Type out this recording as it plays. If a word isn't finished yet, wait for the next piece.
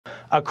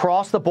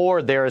across the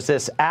board, there is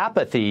this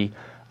apathy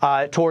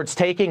towards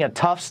taking a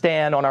tough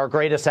stand on our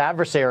greatest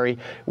adversary.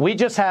 We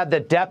just had the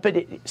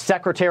Deputy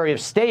Secretary of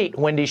State,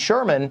 Wendy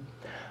Sherman,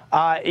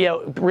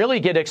 really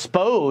get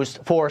exposed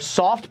for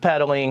soft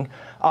pedaling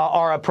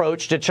our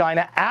approach to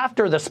China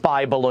after the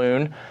spy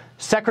balloon.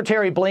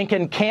 Secretary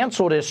Blinken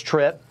canceled his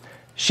trip.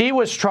 She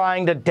was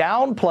trying to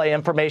downplay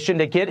information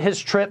to get his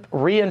trip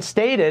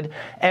reinstated.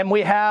 And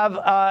we have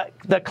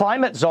the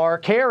climate czar,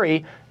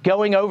 Kerry,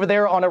 going over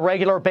there on a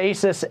regular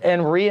basis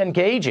and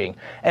re-engaging.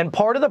 And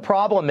part of the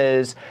problem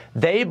is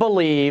they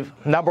believe,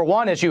 number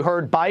one, as you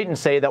heard Biden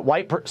say, that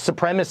white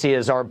supremacy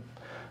is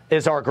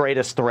our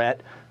greatest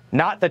threat,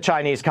 not the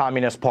Chinese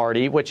Communist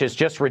Party, which is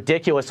just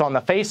ridiculous on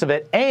the face of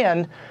it.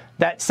 And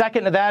that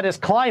second to that is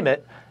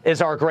climate is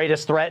our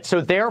greatest threat.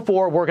 So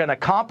therefore, we're going to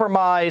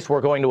compromise.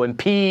 We're going to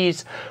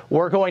appease.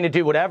 We're going to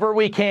do whatever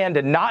we can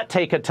to not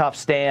take a tough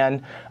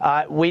stand.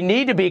 We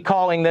need to be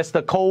calling this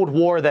the Cold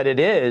War that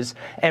it is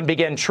and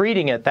begin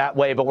treating it that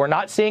way. But we're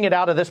not seeing it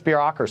out of this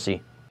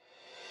bureaucracy.